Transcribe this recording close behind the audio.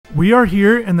We are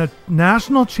here in the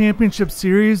National Championship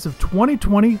Series of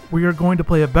 2020. We are going to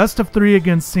play a best of 3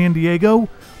 against San Diego.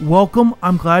 Welcome.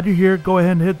 I'm glad you're here. Go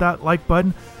ahead and hit that like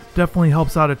button. Definitely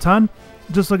helps out a ton.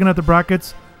 Just looking at the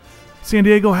brackets, San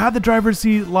Diego had the driver's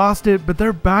seat, lost it, but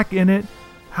they're back in it,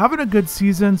 having a good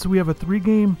season. So we have a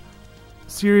 3-game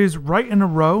series right in a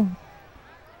row.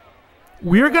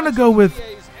 We are going to go with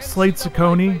Slade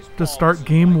Ciccone to start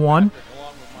game 1.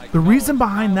 The reason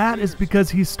behind that is because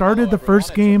he started the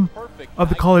first game of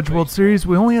the College World Series.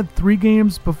 We only had 3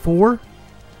 games before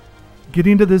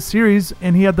getting to this series,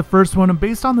 and he had the first one. And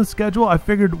based on the schedule, I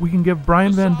figured we can give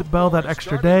Brian Van Bell that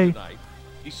extra day.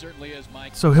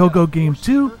 So he'll go game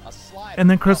 2, and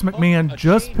then Chris McMahon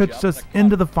just pitched us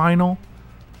into the final.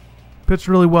 Pitched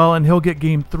really well, and he'll get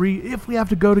game 3 if we have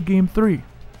to go to game 3.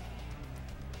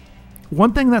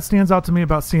 One thing that stands out to me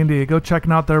about San Diego,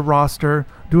 checking out their roster,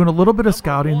 doing a little bit of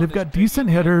scouting, they've got decent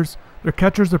hitters. Their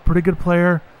catcher's a pretty good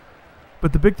player.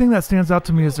 But the big thing that stands out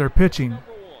to me is their pitching.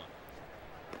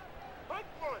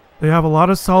 They have a lot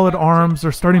of solid arms.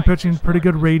 They're starting pitching pretty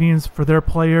good ratings for their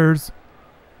players.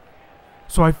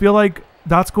 So I feel like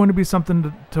that's going to be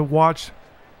something to watch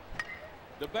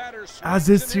as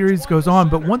this series goes on.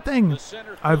 But one thing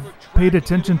I've paid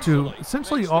attention to,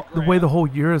 essentially the way the whole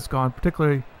year has gone,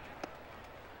 particularly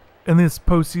in this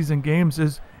postseason games,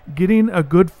 is getting a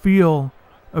good feel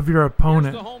of your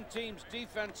opponent.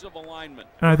 And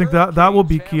I think that will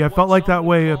be key. I felt like that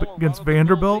way against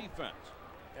Vanderbilt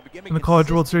in the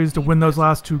College World Series to win those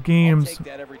last 2 games,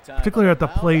 particularly at the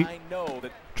plate,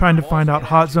 trying to find out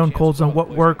hot zone, cold zone,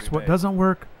 what works, what doesn't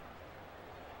work.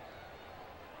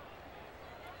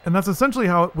 And that's essentially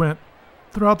how it went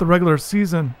throughout the regular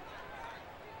season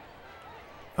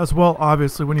as well,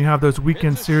 obviously, when you have those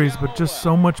weekend series, but just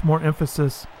so much more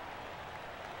emphasis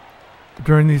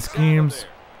during these games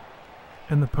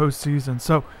in the postseason.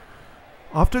 So,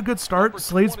 off to a good start.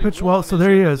 Slade's pitched well, so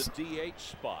there he is.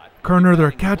 Kerner, their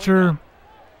catcher.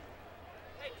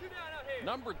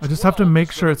 I just have to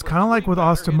make sure. It's kind of like with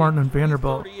Austin Martin and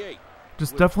Vanderbilt.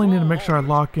 Just definitely need to make sure I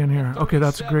lock in here. Okay,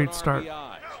 that's a great start.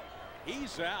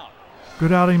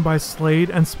 Good outing by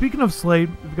Slade. And speaking of Slade,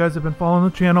 if you guys have been following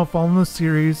the channel, following the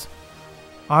series,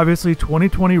 obviously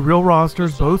 2020 real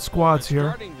rosters, both squads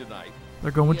here.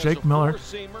 They're going with Jake Miller.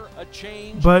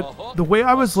 But the way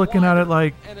I was looking at it,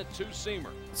 like,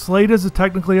 Slade is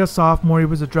technically a sophomore. He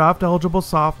was a draft eligible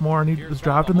sophomore, and he was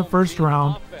drafted in the first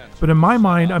round. But in my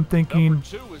mind, I'm thinking,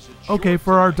 okay,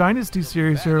 for our dynasty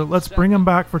series here, let's bring him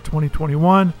back for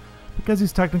 2021 because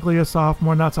he's technically a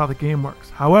sophomore, and that's how the game works.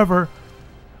 However,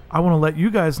 I want to let you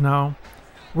guys know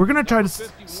we're going to try to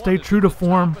stay true to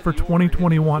form for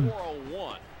 2021.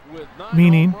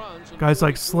 Meaning, guys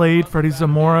like Slade, Freddie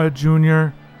Zamora Jr.,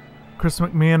 Chris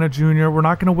McMahon Jr., we're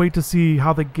not going to wait to see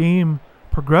how the game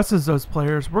progresses those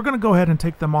players. We're going to go ahead and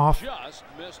take them off.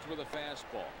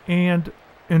 And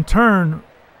in turn,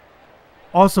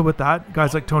 also with that,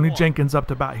 guys like Tony Jenkins up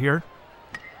to bat here.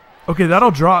 Okay,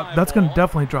 that'll drop. That's going to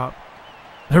definitely drop.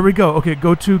 There we go. Okay,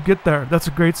 go 2, get there. That's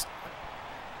a great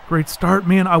start,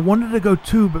 man. I wanted to go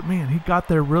 2, but man, he got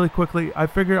there really quickly. I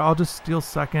figure I'll just steal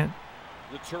second.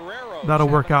 That'll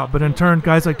work out. But in turn,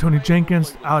 guys like Tony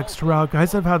Jenkins, Alex Terrell,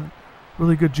 guys have had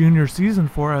really good junior season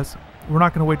for us. We're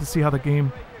not going to wait to see how the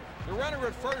game,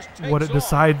 what it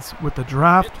decides with the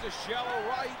draft.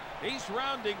 You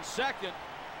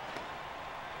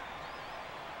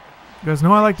guys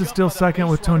know I like to steal second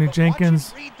with Tony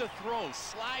Jenkins.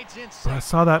 But I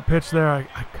saw that pitch there.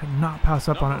 I could not pass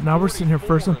up on it. Now we're sitting here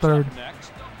first and third.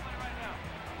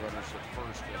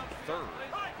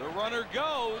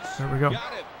 There we go.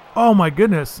 Oh my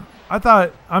goodness. I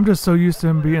thought, I'm just so used to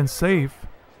him being safe.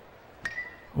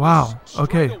 Wow.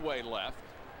 Okay.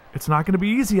 It's not going to be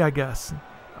easy, I guess.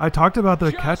 I talked about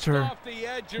the catcher.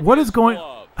 What is going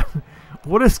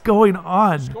what is going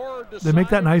on? They make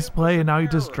that nice play, and now he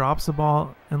just drops the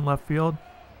ball in left field.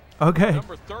 Okay.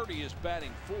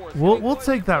 We'll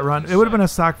take that run. It would have been a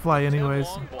sac fly anyways.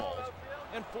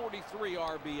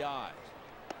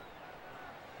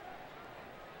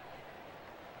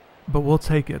 But we'll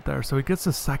take it there. So he gets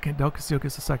a second. Del Castillo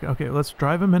gets a second. Okay, let's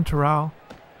drive him in Terrell.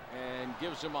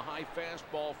 Gives him a high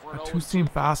fastball for a 2-seam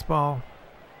fastball.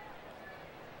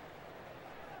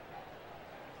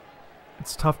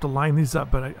 It's tough to line these up,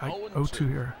 but I 0-2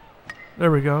 here. There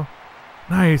we go.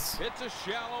 Nice.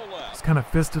 Just kind of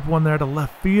fisted one there to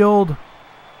left field.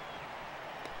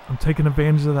 I'm taking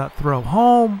advantage of that throw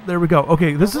home. There we go.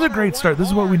 Okay, this is a great start. This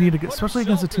is what we need to get, especially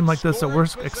against a team like this that we're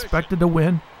expected to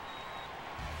win.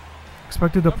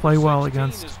 Expected to play well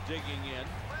against.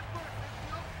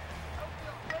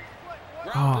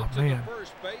 Oh, man.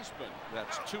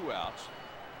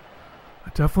 I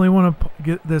definitely want to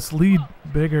get this lead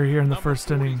bigger here in the first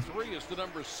inning. Is the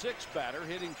number 6 batter,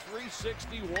 hitting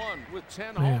 361 with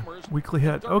 10 Man, homers. weekly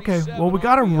hit. Okay, well, we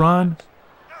got a run.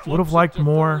 Would have liked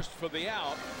more. But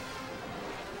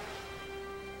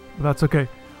that's okay.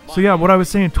 So yeah, what I was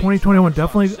saying, 2021,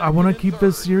 definitely I want to keep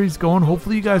this series going.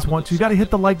 Hopefully you guys want to. You got to hit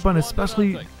the like button,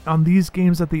 especially on these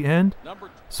games at the end.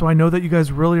 So I know that you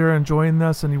guys really are enjoying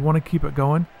this and you want to keep it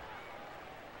going.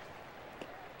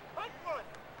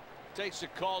 Takes a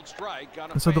called strike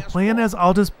on a So the plan is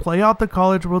I'll just play out the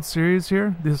College World Series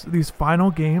here, these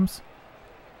final games.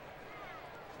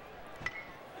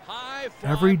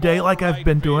 Every day like I've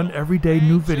been doing, every day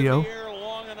new video.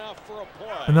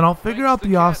 And then I'll figure out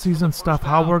the off-season stuff,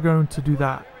 how we're going to do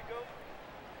that.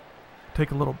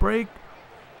 Take a little break.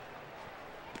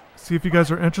 See if you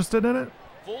guys are interested in it.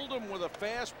 Fooled him with a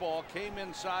fastball, came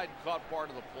inside, caught part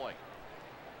of the plate.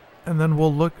 And then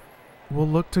we'll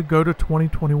look to go to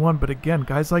 2021. But again,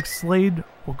 guys like Slade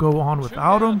will go on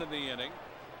without him.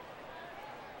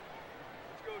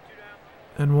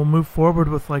 And we'll move forward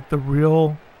with like the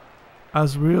real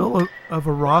of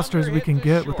a roster as we can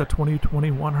get with the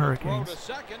 2021 Hurricanes.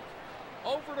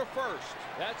 Over to first.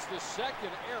 That's the second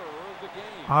error of the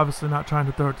game. Obviously not trying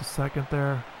to throw it to second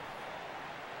there.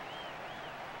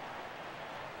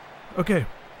 Okay.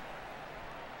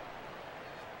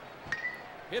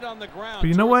 Hit on the ground. But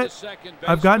you know what?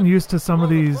 I've gotten used to some of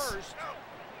these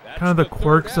kind of the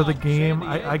quirks of the game.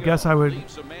 I guess I would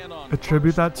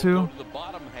attribute that to.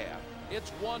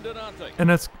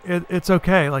 And it's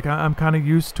okay. Like I'm kind of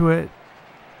used to it.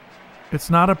 It's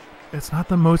not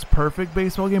the most perfect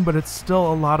baseball game, but it's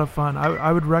still a lot of fun.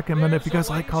 I would recommend it. If you guys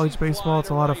like college baseball, it's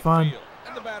a lot of fun.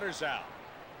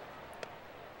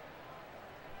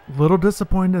 Little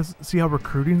disappointed to see how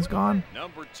recruiting's gone.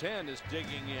 Number 10 is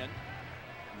digging in.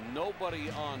 Nobody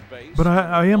on base. But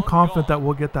I am confident that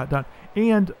we'll get that done.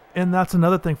 And that's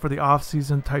another thing for the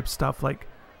off-season type stuff. Like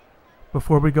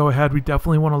before we go ahead, we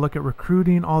definitely want to look at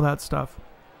recruiting, all that stuff.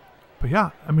 But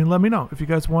yeah, I mean, let me know if you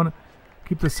guys want to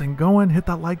keep this thing going. Hit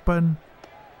that like button.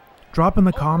 Drop in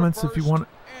the comments if you want.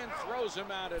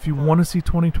 If you want to see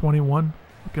 2021,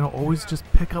 we can always just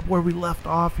pick up where we left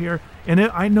off here. And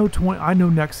I know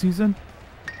next season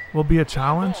will be a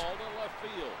challenge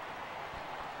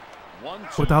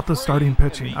without the starting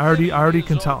pitching. I already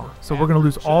can tell. So we're going to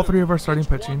lose all 3 of our starting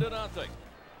pitching.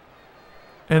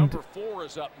 And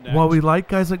while we like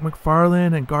guys like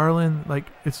McFarland and Garland, like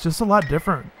it's just a lot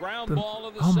different.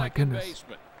 Oh my goodness.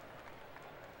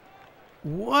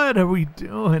 What are we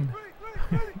doing?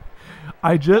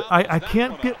 I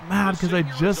can't get mad because I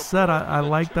just said I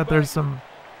like that there's some,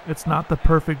 it's not the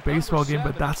perfect baseball game,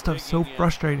 but that stuff's so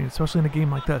frustrating, especially in a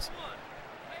game like this.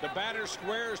 The batter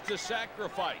squares to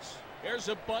sacrifice. There's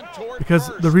a bunt toward because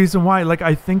first. The reason why, like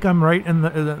I think I'm right in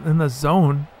the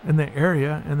zone, in the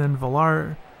area, and then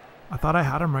Villar, I thought I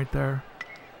had him right there,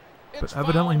 but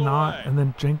evidently not. And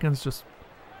then Jenkins just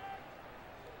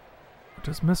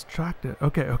mistracked it.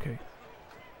 Okay.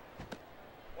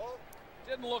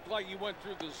 Didn't look like you went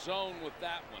through the zone with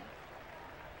that one.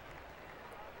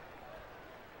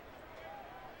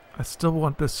 I still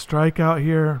want this strikeout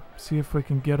here. See if we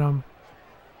can get him.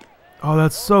 Oh,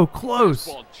 that's so close.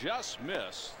 Just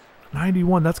missed.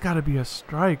 91. That's got to be a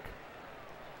strike.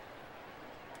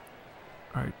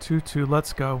 All right, 2-2.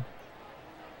 Let's go.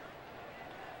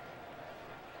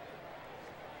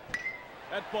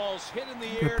 That ball's hit in the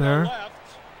air Get there. to left.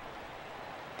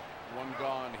 One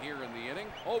gone here in the inning.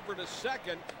 Over to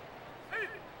second.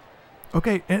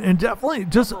 Okay, and definitely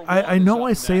just I know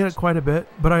I say it quite a bit,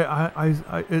 but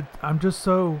I'm just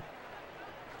so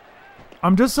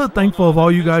thankful of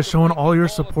all you guys showing all your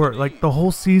support. Like the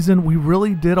whole season, we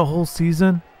really did a whole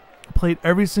season. Played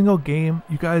every single game.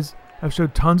 You guys have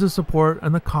showed tons of support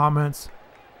in the comments.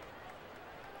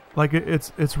 Like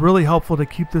it's really helpful to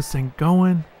keep this thing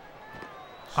going.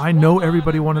 I know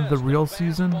everybody wanted the real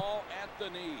season,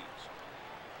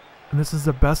 and this is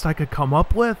the best I could come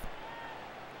up with.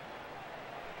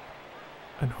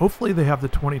 And hopefully they have the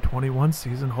 2021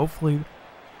 season. Hopefully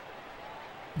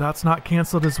that's not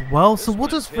canceled as well. So we'll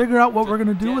just figure out what we're going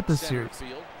to do with this series.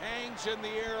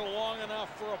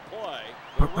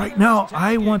 But right now,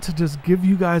 I want to just give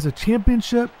you guys a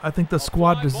championship. I think the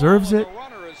squad deserves it.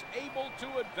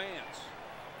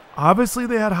 Obviously,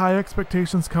 they had high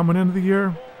expectations coming into the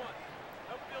year.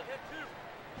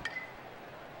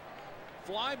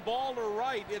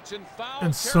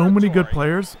 And so many good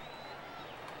players.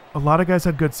 A lot of guys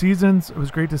had good seasons. It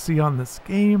was great to see on this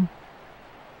game.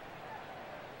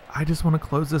 I just want to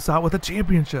close this out with a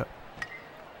championship.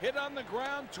 Hit on the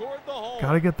ground toward the hole.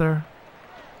 Gotta get there.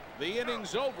 The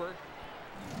inning's over.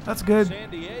 That's good. San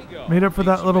Diego Made up for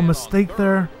that leads little man on mistake third,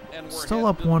 there. and we're Still heading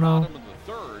up to the 1-0. bottom of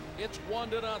the third. It's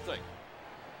 1-0.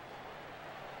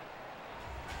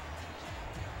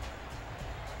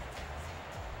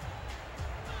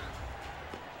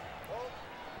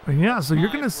 But yeah, so you're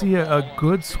going to see a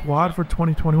good squad for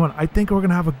 2021. I think we're going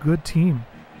to have a good team.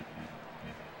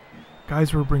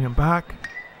 Guys we're bringing back.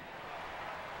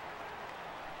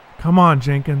 Come on,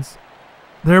 Jenkins.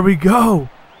 There we go.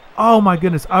 Oh, my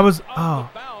goodness.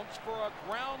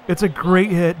 It's a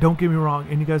great hit. Don't get me wrong.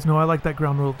 And you guys know I like that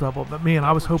ground rule double. But, man,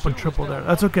 I was hoping triple there.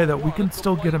 That's okay, though. We can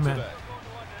still get him in.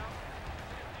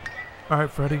 All right,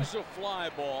 Freddie. There's a fly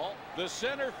ball. The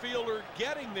center fielder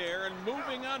getting there and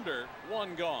moving under.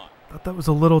 One gone. I thought that was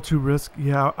a little too risky.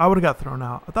 Yeah, I would have got thrown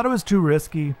out. I thought it was too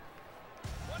risky.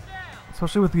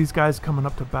 Especially with these guys coming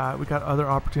up to bat. We got other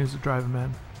opportunities to drive him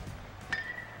in.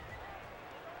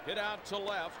 Hit out to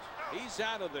left. He's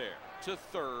out of there to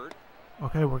third.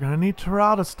 Okay, we're going to need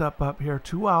Terrell to step up here.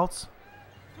 2 outs.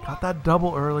 Got that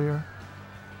double earlier.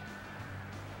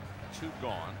 2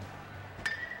 gone.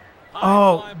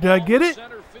 Oh, did I get it?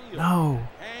 No.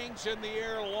 Hangs in the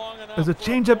air long enough. There's a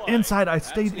changeup inside. I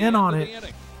stayed in on it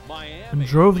and Miami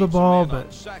drove the leads ball, man on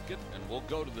but second, and we'll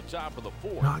go to the top of the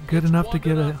fourth. not good It's enough to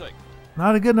get 1-0. it.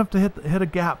 Not good enough to hit a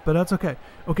gap, but that's okay.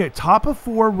 Okay, top of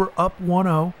 4, we're up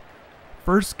 1-0.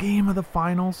 First game of the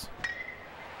finals.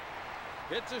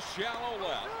 It's a shallow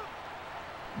left.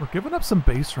 We're giving up some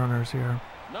base runners here.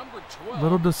 Number 12. A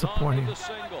little disappointing. The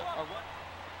single.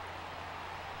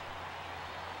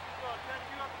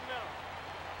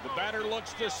 The batter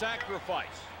looks to sacrifice.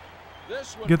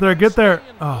 This one Get there, can get there. stay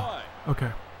in Oh, play.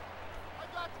 okay.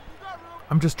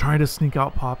 I'm just trying to sneak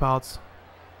out pop-outs.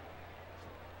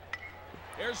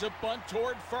 There's a bunt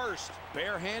toward first.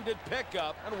 Barehanded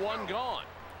pickup and 1 gone.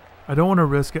 I don't want to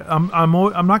risk it. I'm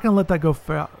not going to let that go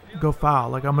foul.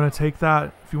 Like, I'm going to take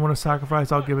that. If you want to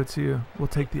sacrifice, I'll give it to you. We'll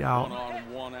take the out. 1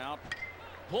 on, 1 out.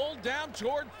 Pulled down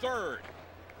toward third.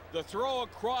 The throw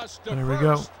across to There first. we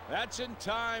go. That's in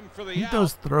time for the I think out.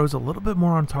 those throws a little bit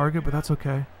more on target, but that's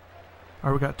okay.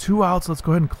 All right, we got 2 outs. Let's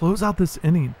go ahead and close out this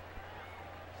inning.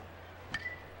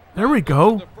 There we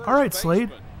go. All right,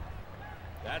 Slade.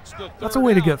 That's a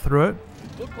way to get through it.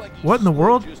 What in the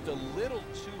world? Just a little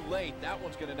too late. That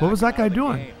one's gonna What was knock that him guy out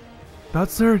of the doing? game.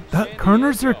 That's that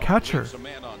Kerner's their catcher. Leaves a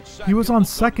man on He was second. on We'll go to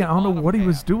second. the I don't know bottom what he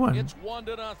was half. doing. It's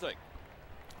 1-0.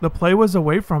 The play was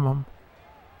away from him.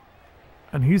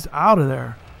 And he's out of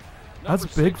there. That's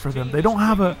Number big for them. 16 They don't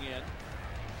have a... digging in.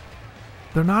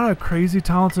 They're not a crazy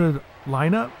talented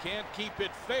lineup. Can't keep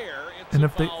it fair. It's And a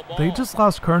if they foul they ball. just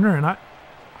lost Kerner, and I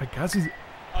guess he's...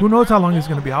 Who knows how long he's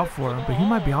going to be out for, but he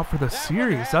might be out for the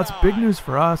series. That's big news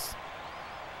for us.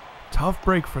 Tough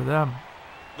break for them.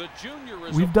 The junior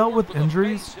is We've dealt aboard with for the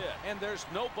injuries. base hit, and there's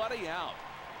nobody out.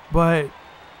 But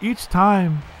each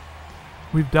time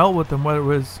we've dealt with them, whether it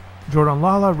was Jordan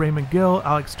Lala, Raymond Gill,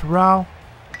 Alex Terrell,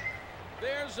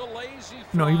 There's a lazy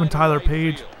even fly to Tyler right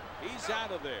Page. field. He's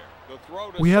out of there. The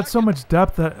throw to we had so second. much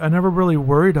depth that I never really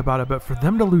worried about it. But for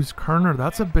them to lose Kerner,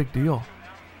 that's a big deal.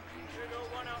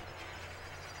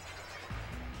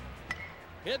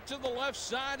 Hit to the left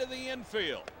side of the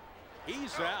infield.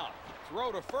 He's out.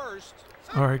 Throw to first.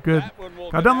 All right, good. That one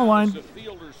will Got go down the line. as the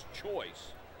fielder's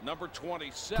choice. Number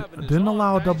 27 is Didn't on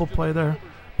allow a base double to the play there.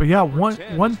 fielder's But yeah, number one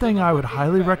 10 one is the thing I would number 8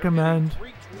 highly batter, recommend,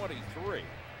 hitting 323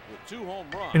 with 2 home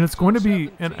runs and it's going to be,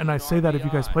 17 and I say that if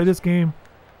you guys RBIs. play this game,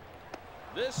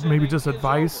 This maybe inning just is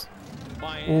advice, over.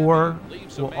 Miami or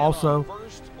leaves a will man also, on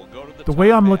first. We'll go to the way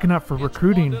top I'm half. looking at for It's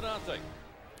recruiting, 1-0.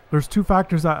 there's 2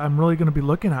 factors that I'm really going to be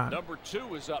looking at. Number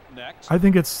 2 is up next. I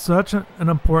think it's such an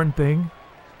important thing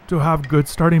to have good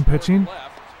starting pitching,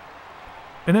 Left.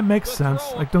 and it makes The sense.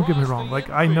 throw Like, don't get me across wrong. the Like,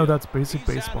 I know infield. that's basic He's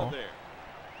out of baseball, there.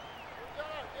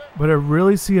 but I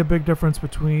really see a big difference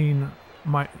between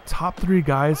my top 3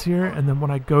 guys here and then when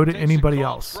I go to Takes a anybody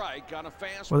called else. strike on a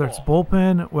Whether it's fastball.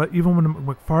 bullpen, even when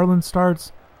McFarland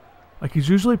starts, like, he's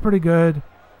usually pretty good.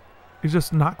 He's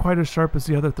just not quite as sharp as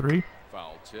the other 3.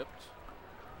 Foul tipped.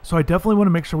 So I definitely want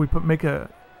to make sure we make a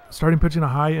starting pitching a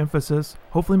high emphasis.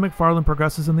 Hopefully McFarland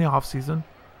progresses in the offseason.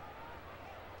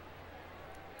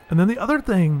 And then the other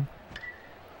thing,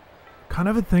 kind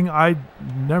of a thing I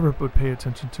never would pay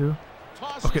attention to.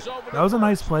 Tosses Okay, over to that was a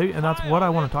nice first. play, and that's High what I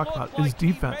on want it, to talk looked about, is like he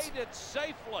defense. made it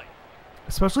safely.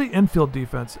 Especially infield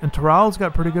defense. And Terrell's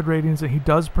got pretty good ratings, and he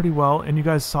does pretty well. And you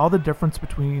guys saw the difference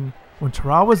between when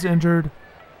Terrell was injured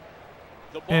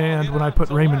The ball and hit when I out put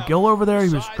to Raymond left. Gill over there.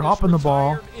 He was Side is dropping the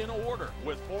ball, retired in order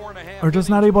with 4.5 or just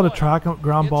not innings able to played. track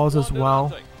ground It's balls as 1-0.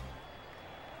 well.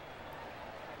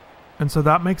 And so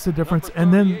that makes a difference.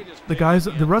 And then the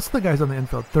rest of the guys on the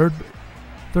infield,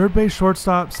 Third base,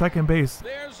 shortstop, second base.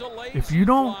 There's a lazy If you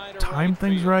don't fly to time right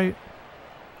things field. right,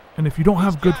 and if you don't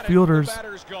have good Got it. fielders, The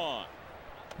batter's gone.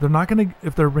 they're not gonna.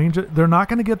 If they're they're not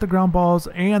gonna get the ground balls,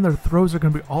 and their throws are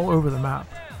gonna be all over the map.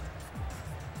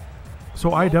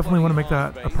 So I definitely want to make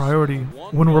that a priority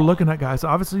when we're looking at guys.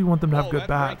 Obviously, you want them to have good That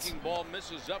bats, breaking ball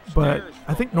misses but upstairs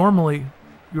I for think a ball. normally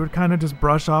you would kind of just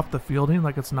brush off the fielding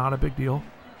like it's not a big deal.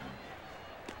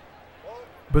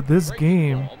 But this Breaking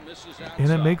game, ball misses and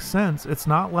it outside. makes sense. It's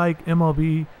not like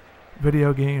MLB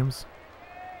video games,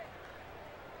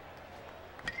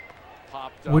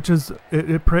 Popped up. which is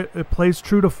it plays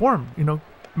true to form. You know,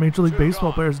 Major League Two Baseball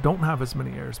gone. players don't have as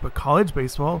many errors, but college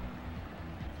baseball,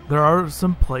 there are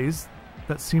some plays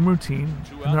that seem routine,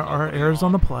 Two and there out, are nobody errors on.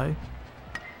 on the play.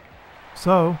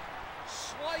 So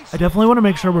Slices I definitely want to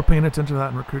make sure we're foul. paying attention to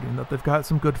that in recruiting, that they've got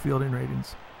some good fielding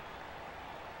ratings.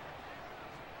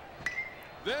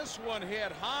 This one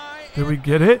hit high. Did we and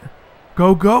get it?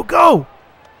 Go, go, go!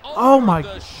 Oh over my-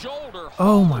 the shoulder.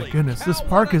 Oh my Holy goodness, this cow,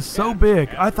 park what a is so catch. big.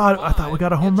 I After thought we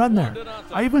got a home it's run there. 1-0.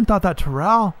 I even thought that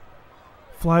Terrell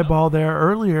fly ball there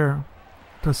earlier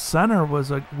to center was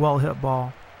a well hit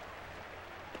ball.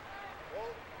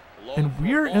 Low And for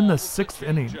we're a in ball the with 6th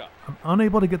inning. changeup. I'm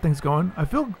unable to get things going. I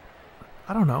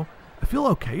don't know. I feel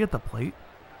okay at the plate.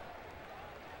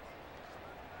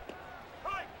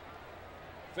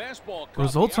 Fastball caught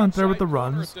Results the aren't there with the outside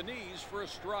corner runs, at the knees for a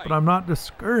strike. but I'm not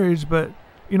discouraged. But,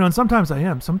 you know, and sometimes I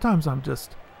am. Sometimes I'm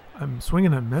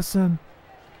swinging and missing.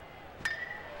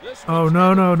 This Oh, one's no,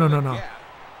 headed no, for no, the no, no. gap.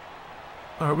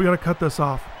 All right, we got to cut this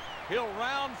off. He'll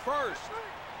round first.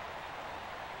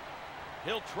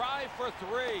 He'll try for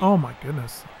 3. Oh, my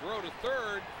goodness. Throw to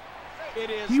third. It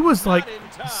is He was not like in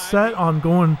time. set on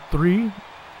going 3,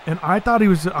 and I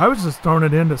was just throwing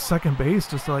it into second base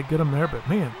just to like get him there. But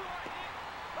man,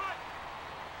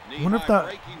 I wonder if Knee-high that,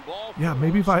 breaking ball yeah, for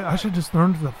maybe if I strike. should just throw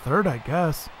into the third, I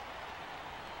guess.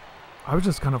 I was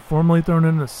just kind of formally throwing it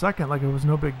into second like it was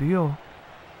no big deal.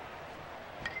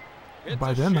 Hits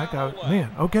By a then that guy, shallow left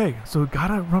man, okay, so we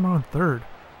gotta run on third.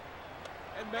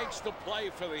 and makes the play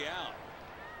for the out.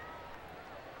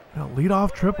 You know, lead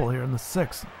off triple here in the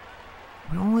 6th.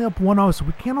 We only up 1-0, so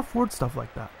we can't afford stuff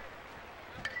like that.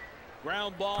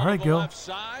 Ground ball All right, to the Gil. left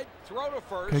side. Throw to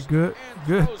first. Okay, good and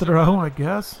good throws it throw, out. I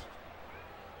guess.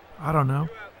 I don't know.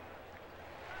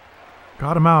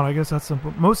 Got him out. I guess that's the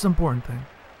most important thing.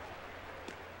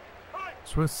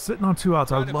 So we're sitting on 2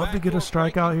 outs. I would Tried love to get a backdoor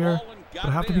breaking strikeout here, ball and got but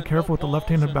I have it to be in. careful No with the balls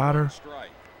left-handed and one batter. strike.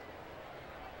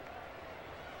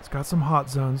 It's got some hot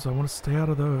zones, so I want to stay out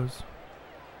of those.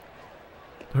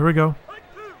 There we go.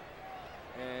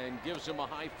 And gives him a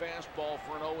high fastball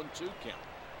for an 0-2 count.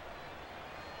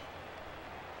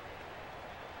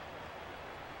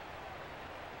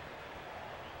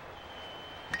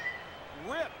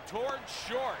 Rip towards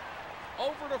short.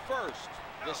 Over to first.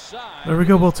 The side. There we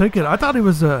go. We'll take it. I thought he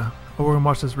was oh, we're gonna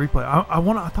watch this replay.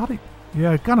 I thought he,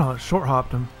 yeah, kind of short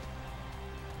hopped him,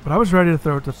 but I was ready to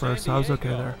throw it to first, so I was okay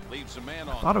there.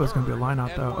 Thought it was gonna be a line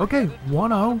out though. Okay,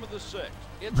 1-0.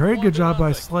 Very good job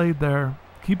by Slade there,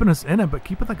 keeping us in it, but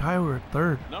keeping the guy over at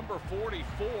third. Number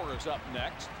 44 is up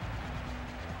next.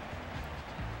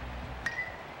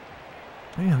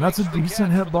 Man, that's a Makes the decent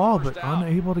catch hit for the ball, first but out.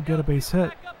 unable to get a base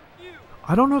hit.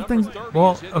 I don't know if Number things. 30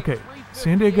 Well, is hitting okay, 358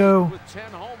 San Diego. with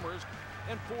 10 homers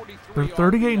and 43 They're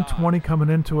 38 and RBIs. 20 coming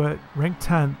into it, ranked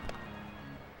 10th.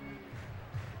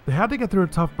 They had to get through a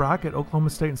tough bracket, Oklahoma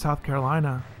State and South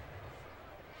Carolina.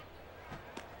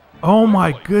 Oh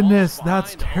my goodness,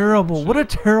 that's terrible. What a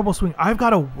terrible swing. I've got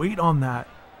to wait on that.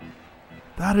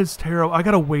 That is terrible. I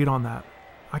got to wait on that.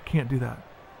 I can't do that.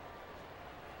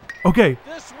 Okay,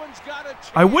 This one's got a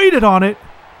chance. I waited on it.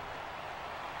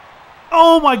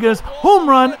 Oh my goodness. Home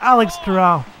run, Alex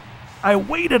Terrell. I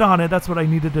waited on it. That's what I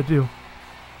needed to do.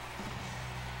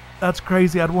 That's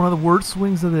crazy. I had one of the worst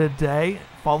swings of the day,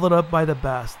 followed up by the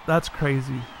best. That's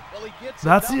crazy. Well, he gets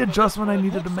That's it the up, but adjustment this I one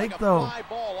needed to looks make, like a though. fly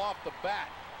ball off the bat.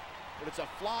 But it's a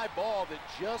fly ball that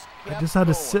just I kept just had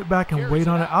to going. sit back and Carries wait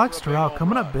on it. out Alex for a big Terrell home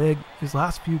coming run. up big his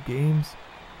last few games.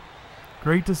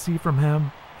 Great to see from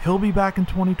him. He'll be back in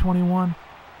 2021.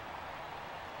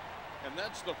 And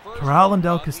that's the first Terrell home and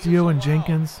Del run he's Castillo and allowed.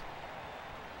 Jenkins.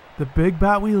 The big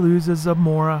bat we lose is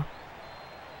Zamora.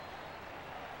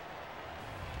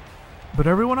 But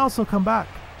everyone else will come back.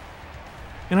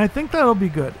 And I think that'll be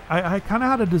good. I kind of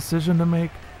had a decision to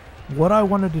make what I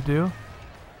wanted to do.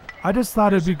 I just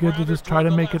thought it'd be good to just try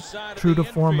to make it true to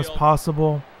form as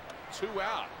possible. 2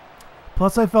 out.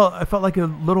 Plus, I felt like a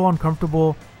little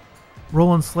uncomfortable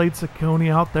rolling Slade Ciccone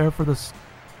out there for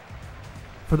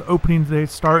for the opening day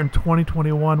start in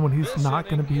 2021 when he's not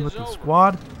going to be with the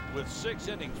squad.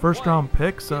 First round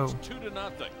pick, so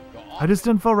I just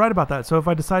didn't feel right about that. So if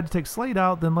I decide to take Slade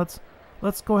out, then let's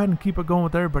go ahead and keep it going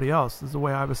with everybody else, is the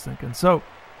way I was thinking. So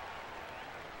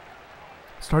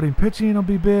starting pitching will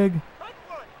be big.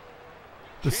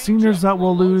 The seniors that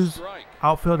we'll lose,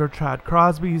 outfielder Chad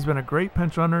Crosby. He's been a great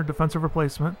pinch runner, defensive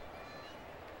replacement.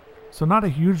 So not a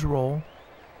huge role.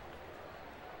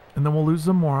 And then we'll lose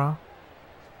Zamora.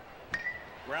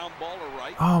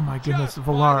 Oh my goodness,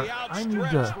 Villar. I need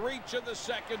to.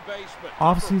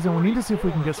 Off season, we need to see if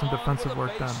we can get some defensive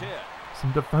work done.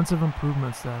 Some defensive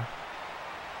improvements there.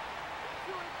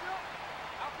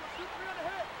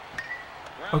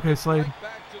 Okay, Slade.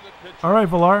 All right,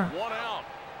 Villar.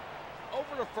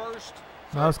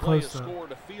 That was close though.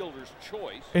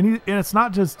 And it's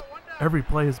not just every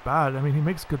play is bad. I mean, he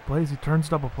makes good plays. He turns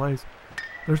double plays.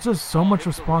 There's just so much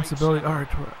responsibility. All right.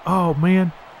 Oh,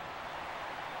 man.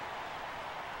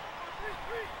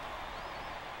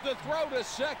 The throw to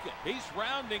second. He's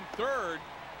rounding third.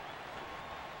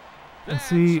 And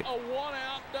see, a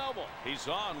one-out double. He's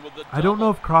on with the double. I don't know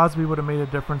if Crosby would have made a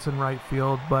difference in right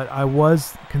field, but I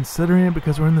was considering it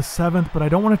because we're in the 7th, but I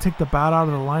don't want to take the bat out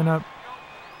of the lineup.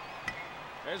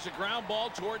 There's a ground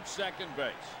ball towards second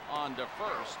base. On to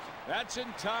first. That's in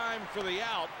time for the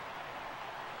out.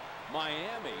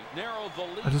 Miami narrow the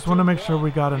lead. I just want to make sure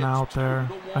we got an out there.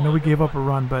 I know we gave up a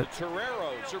run, but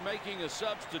Toreros are making a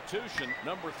substitution.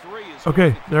 Number 3 is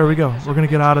okay, there we go. We're going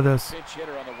to get out of this.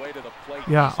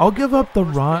 Yeah, I'll give up the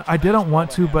run. I didn't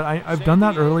want to, but I've done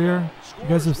that earlier. You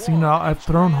guys have seen it. I've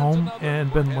thrown home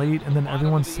and been late, and then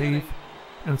everyone's safe,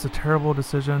 and it's a terrible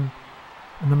decision.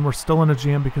 And then we're still in a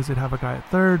jam because they'd have a guy at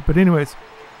third. But anyways,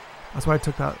 that's why I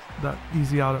took that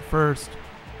easy out at first.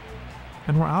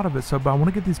 And we're out of it. So, but I want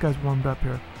to get these guys warmed up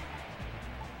here.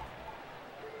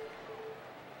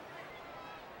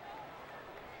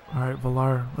 All right,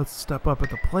 Villar, let's step up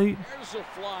at the plate.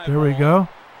 There we go.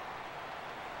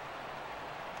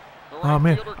 Oh,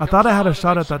 man. I thought I had a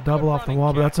shot at that double off the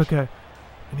wall, but that's okay.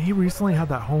 And he recently had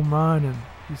that home run, and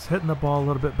he's hitting the ball a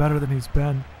little bit better than he's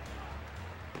been.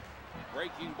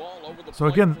 So,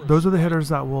 again, those are the hitters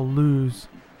that we'll lose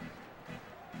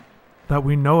that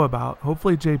we know about.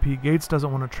 Hopefully JP Gates doesn't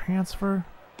want to transfer.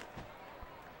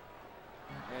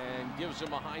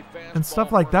 And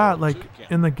stuff like that, like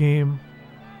in the game.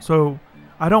 So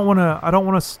I don't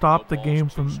want to stop the game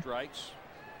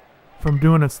from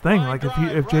doing its thing. Like if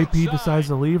JP decides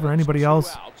to leave or anybody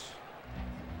else,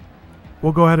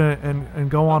 we'll go ahead and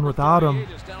go on without him.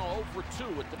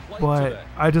 But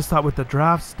I just thought with the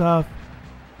draft stuff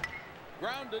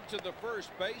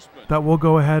that we'll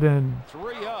go ahead and,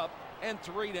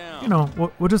 you know,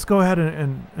 we'll just go ahead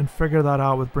and figure that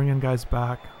out with bringing guys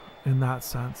back in that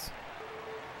sense.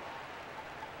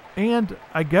 And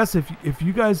I guess if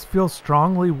you guys feel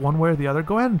strongly one way or the other,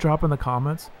 go ahead and drop in the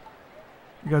comments.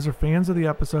 You guys are fans of the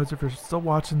episodes if you're still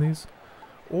watching these.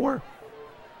 Or,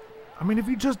 I mean, if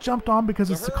you just jumped on because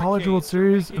it's the College World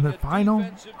Series and the final,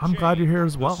 I'm glad you're here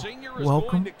as well.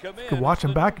 Welcome. You can watch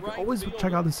them back. You can always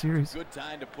check out the series.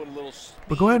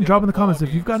 But go ahead and drop in the comments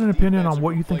if you've got an opinion on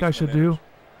what you think I should do.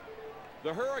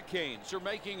 The Hurricanes are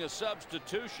making a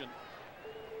substitution.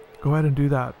 Go ahead and do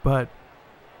that. But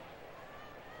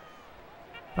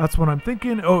that's what I'm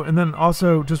thinking. Oh, and then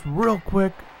also just real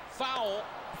quick,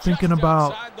 thinking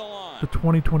about the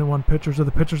 2021 pitchers or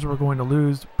the pitchers that we're going to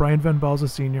lose. Brian Van Bel's a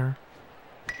senior.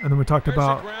 And then we talked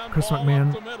about Chris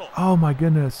McMahon. Oh my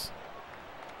goodness.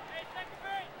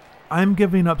 I'm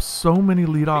giving up so many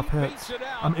leadoff hits.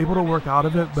 I'm able to work out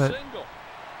of it, but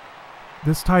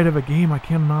this tight of a game, I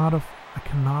cannot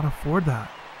afford that.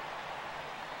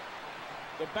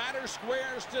 The batter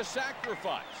squares to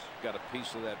sacrifice. Got a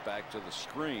piece of that back to the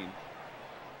screen.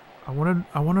 I wanted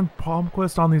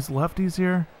Palmquist on these lefties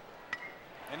here.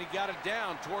 And he got it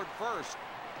down toward first.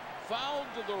 Fouled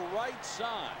to the right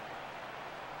side.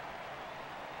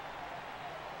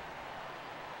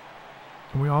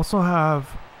 And we also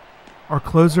have our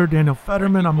closer, Daniel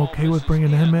Fetterman. I'm okay with bringing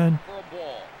him in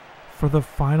for the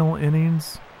final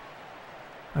innings.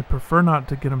 I'd prefer not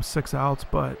to get him 6 outs,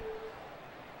 but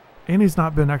and he's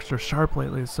not been extra sharp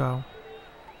lately, so.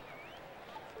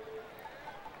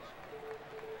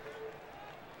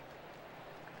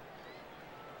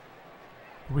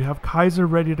 We have Kaiser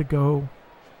ready to go.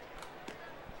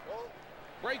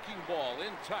 Breaking ball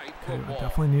in tight. Okay, I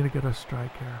definitely need to get a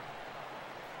strike here.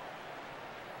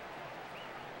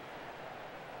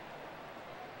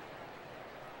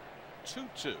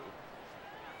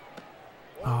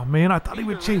 Oh man, I thought he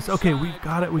would chase. Okay, we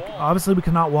got it. Obviously we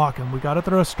cannot walk him. We got to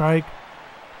throw a strike.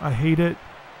 I hate it.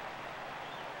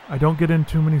 I don't get in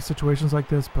too many situations like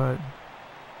this, but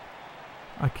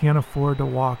I can't afford to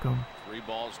walk him. 3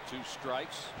 balls, 2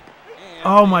 strikes.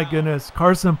 Oh my goodness.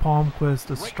 Carson Palmquist,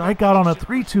 a strikeout on a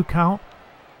 3-2 count.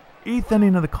 8th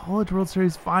inning of the College World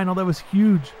Series final. That was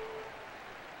huge.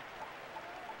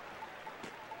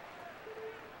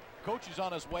 Coach is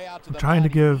on his way out to I'm the trying to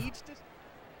mound. give. He needs to-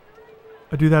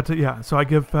 I do that to, yeah, so I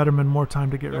give Fetterman more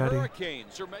time to get The ready.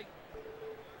 Hurricanes are making.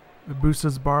 It boosts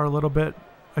his bar a little bit.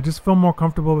 I just feel more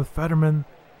comfortable with Fetterman.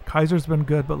 Kaiser's been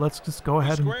good, but let's just go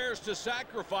ahead and Squares to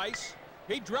sacrifice.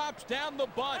 He drops down the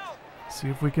bunt. see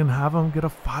if we can have him get a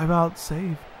 5-out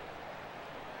save.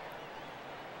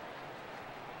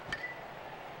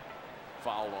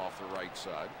 Foul off the right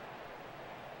side.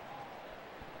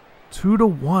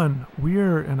 2-1.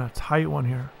 We're in a tight one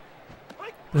here.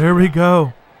 There we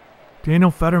go.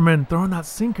 Daniel Fetterman throwing that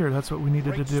sinker. That's what we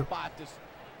needed to Great do. spot to-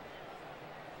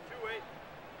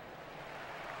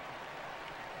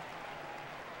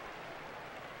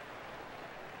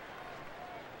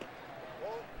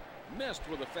 Missed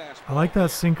with a fastball. I like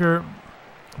that sinker.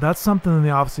 That's something in the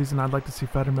offseason I'd like to see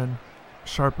Fetterman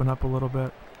sharpen up a little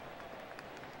bit.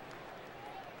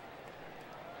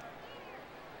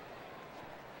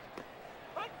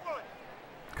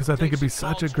 Because I think it'd be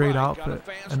such a great outfit,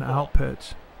 an out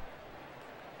pitch.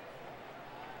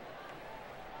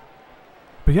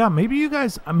 But yeah, maybe you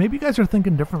guys are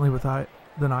thinking differently with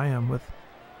than I am with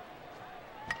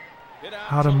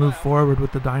how to move forward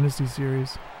with the Dynasty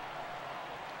series.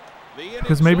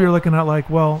 Because maybe you're looking at like,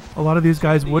 well, a lot of these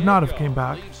guys would not have came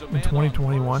back in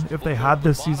 2021 if they had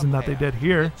this season that they did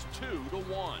here.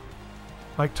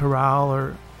 Like Terrell,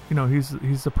 or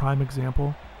he's the prime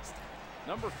example.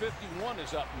 Number 51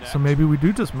 is up next. So maybe we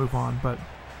do just move on, but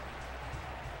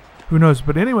who knows?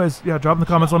 But anyways, yeah, drop in the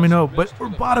comments, let me know. But we're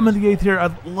bottom of the 8th here.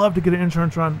 I'd love to get an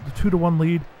insurance run. The 2-1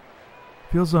 lead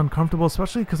feels uncomfortable,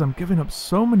 especially because I'm giving up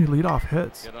so many leadoff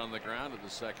hits. Get on the ground to the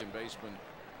second baseman.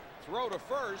 Throw to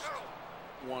first.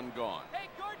 1 gone.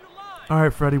 All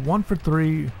right, Freddie, 1 for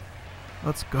 3.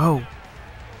 Let's go.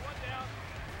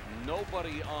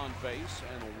 Nobody on base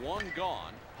and 1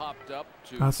 gone. Popped up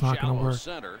to That's not gonna shallow work.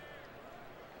 center.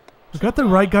 We got the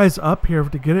right guys up here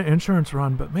to get an insurance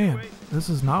run, but man, this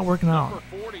is not working Number out.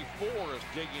 44 is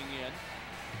digging in.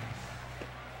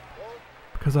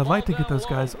 Because I'd like to get those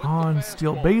guys on,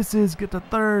 steal bases, get to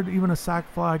third, even a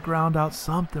sac fly, ground out,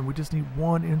 something. We just need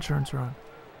 1 insurance run.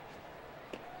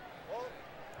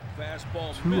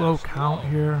 Fastball 2-0 missed count low.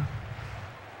 here.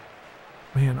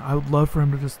 Man, I would love for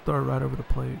him to just throw it right over the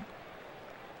plate.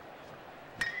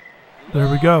 There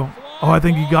we go. Oh, I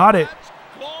think he got it. That's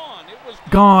gone. It was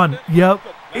Gone. good. Yep. The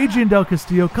bat. Adrian Del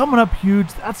Castillo coming up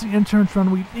huge. That's the insurance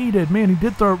run we needed. Man, he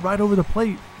did throw it right over the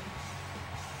plate.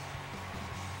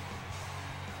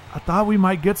 I thought we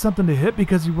might get something to hit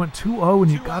because he went 2-0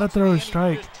 and you 2 got to outs throw in a the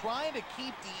strike. inning, just trying to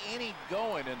keep the inning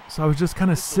going, and So I was just kind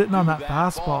of this will sitting on do that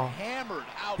fastball. Ball hammered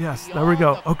out Yes, there we beyond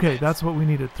go. the Okay, fence. that's what we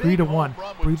needed. Big 3-1. home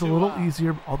run with Breathe a 2 little outs.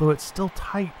 easier, although it's still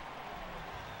tight.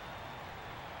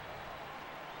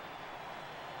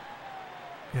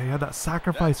 Yeah, he had that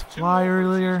sacrifice That's 2 fly homers he's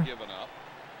earlier. given up.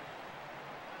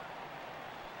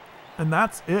 And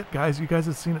that's it, guys. You guys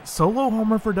have seen it. Solo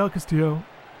homer for Del Castillo.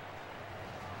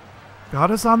 Got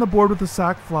us on the board with the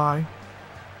sac fly.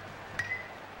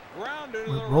 Grounded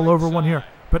to We the roll right over one here. side.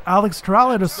 But Alex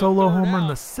Terrell had a That's the solo third homer in out.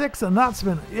 the 6th, and that's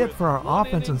been it With for our 1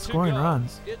 offense inning and to scoring go,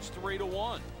 runs. It's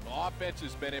 3-1. The offense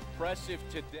has been impressive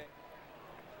today.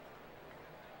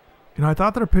 You know, I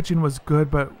thought their pitching was good,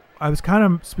 but I was kind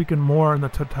of speaking more in the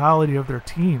totality of their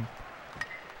team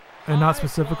and not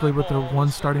specifically with their one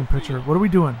starting pitcher. What are we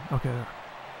doing? Okay, there.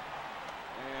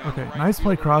 And Okay, right nice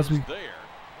play, fielder Crosby. is there.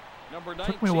 Number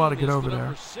Took me a while to 19 get is over the there.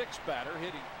 number 6 batter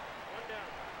hitting.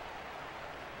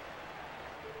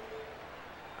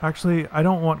 Actually, I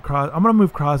don't want Crosby. I'm going to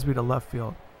move Crosby to left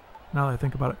field now that I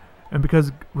think about it. And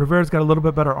because Rivera's got a little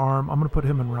bit better arm, I'm going to put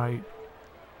him in right.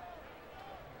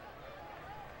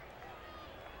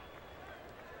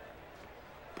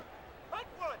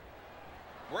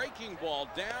 Breaking ball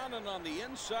down and on the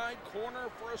inside corner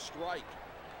for a strike.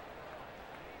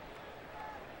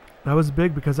 That was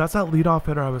big because that's that leadoff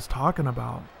hitter I was talking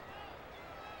about.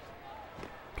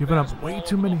 Giving up Fastball way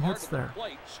too over many the heart hits of the there.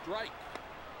 plate, strike.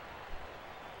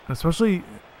 Especially,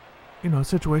 you know, a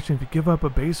situation if you give up a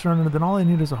base runner, then all I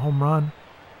need is a home run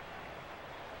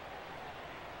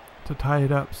to tie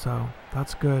it up. So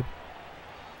that's good.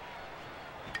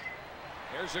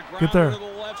 There's a Get there. grounder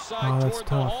to the left side Oh, that's toward the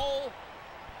tough. hole.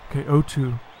 Okay,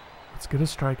 0-2. Let's get a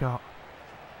strikeout.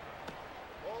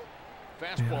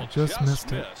 Fastball I just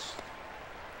missed it. missed.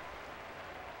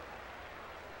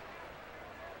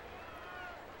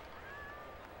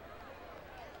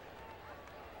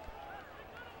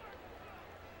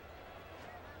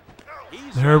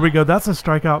 There we go. That's a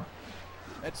strikeout.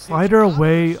 That's Slider out of the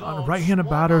away zone, on a right-handed swung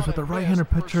batters on with a and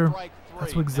right-handed missed for pitcher. strike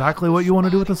That's three. exactly Now, what you want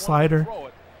to do with a this spot he slider. wanted to throw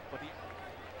it,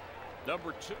 but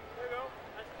Number 2.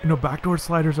 You know, backdoor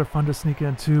sliders are fun to sneak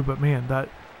in too, but man, that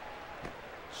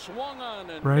Swung on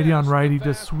and righty on missed. righty The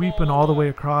just sweeping fastball all the way away.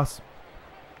 across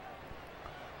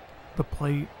the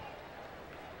plate.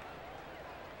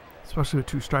 Especially with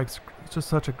 2 strikes. It's just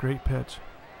such a great pitch.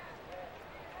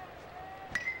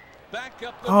 Back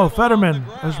up the Oh, middle on Fetterman.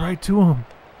 the I was ground. right to him.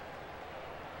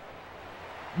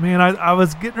 Man, I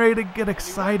was getting ready to get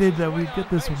excited that we get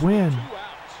this win. 2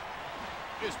 outs.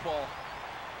 His ball.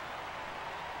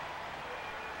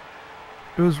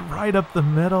 It was right up the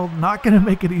middle. Not going to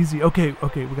make it easy. Okay,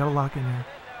 we got to lock in here.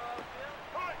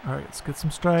 All right, let's get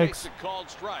some strikes. Takes a called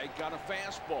strike on a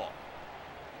fastball.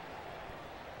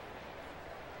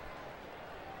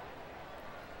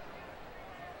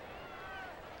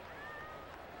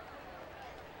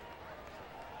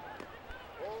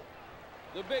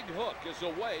 The big hook is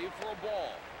away for a ball.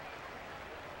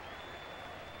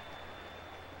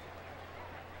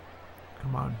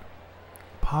 Come on.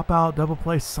 Pop out, double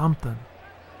play, something.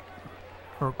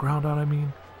 Or ground out, I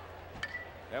mean.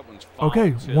 That one's fouled.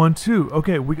 Okay, Tip. 1-2.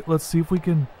 Okay, let's see if we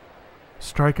can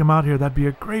strike him out here. That'd be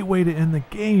a great way to end the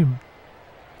game.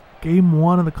 Game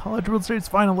 1 of the College World Series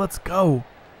final. Let's go.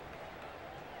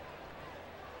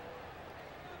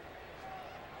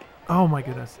 Oh my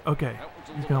goodness. Okay. That one's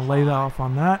a He's little going to lay that high. off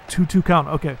on that. 2-2 count.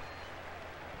 Okay.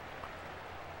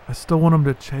 I still want him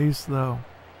to chase, though.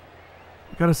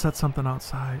 We got to set something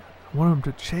outside. I want him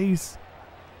to chase.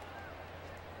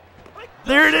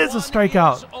 There it is, a This one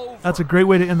strikeout. is over. That's a great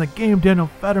way to end the game. Daniel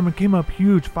Fetterman came up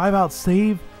huge. 5-out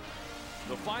save.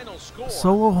 The final score,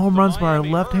 Solo home the runs by our Miami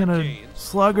left-handed Hurricanes,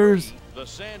 sluggers 3, the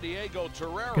San Diego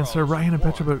Toreros against their right-handed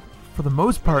 1. pitcher, but for the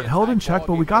most part held in check.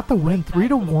 But we got the win,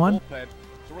 3-1.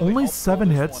 Only 7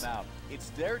 hits. It's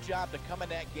their job to come in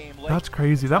that game late. That's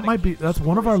crazy. That's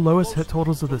one of our lowest hit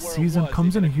totals of the season.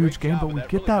 Comes in a huge game, but we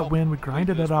get that win. We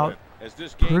grinded it out.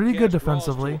 Pretty good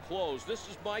defensively.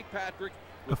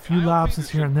 A few lapses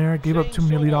here and there. Gave up too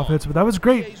many leadoff hits, but that was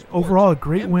great. Overall, a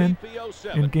great win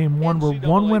in Game 1. We're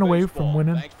 1 win away from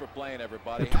winning Thanks for playing,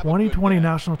 everybody. the Have a good 2020 day.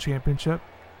 National Championship.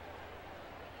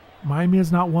 Miami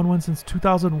has not won one since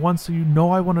 2001, so you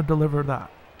know I want to deliver that.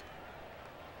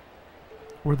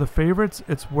 We're the favorites.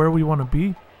 It's where we want to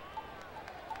be.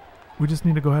 We just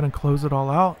need to go ahead and close it all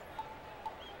out.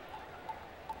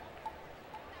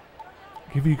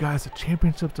 Give you guys a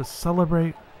championship to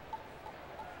celebrate.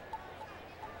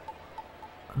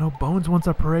 I know Bones wants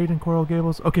a parade in Coral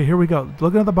Gables. Okay, here we go.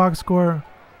 Looking at the box score.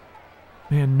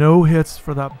 Man, no hits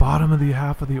for that bottom of the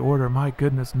half of the order. My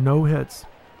goodness, no hits.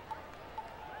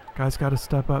 Guys got to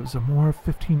step up. Zamora,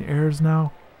 15 errors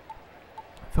now.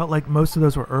 Felt like most of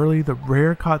those were early. The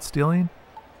rare caught stealing.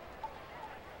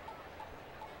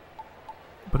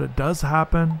 But it does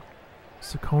happen.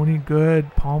 Saccone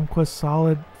good. Palmquist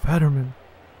solid. Fetterman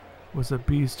was a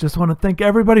beast. Just want to thank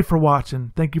everybody for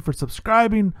watching. Thank you for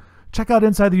subscribing. Check out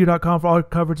InsideTheU.com for all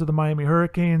coverage of the Miami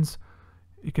Hurricanes.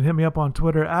 You can hit me up on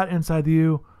Twitter at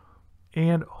InsideTheU.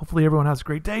 And hopefully everyone has a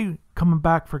great day coming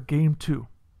back for Game 2.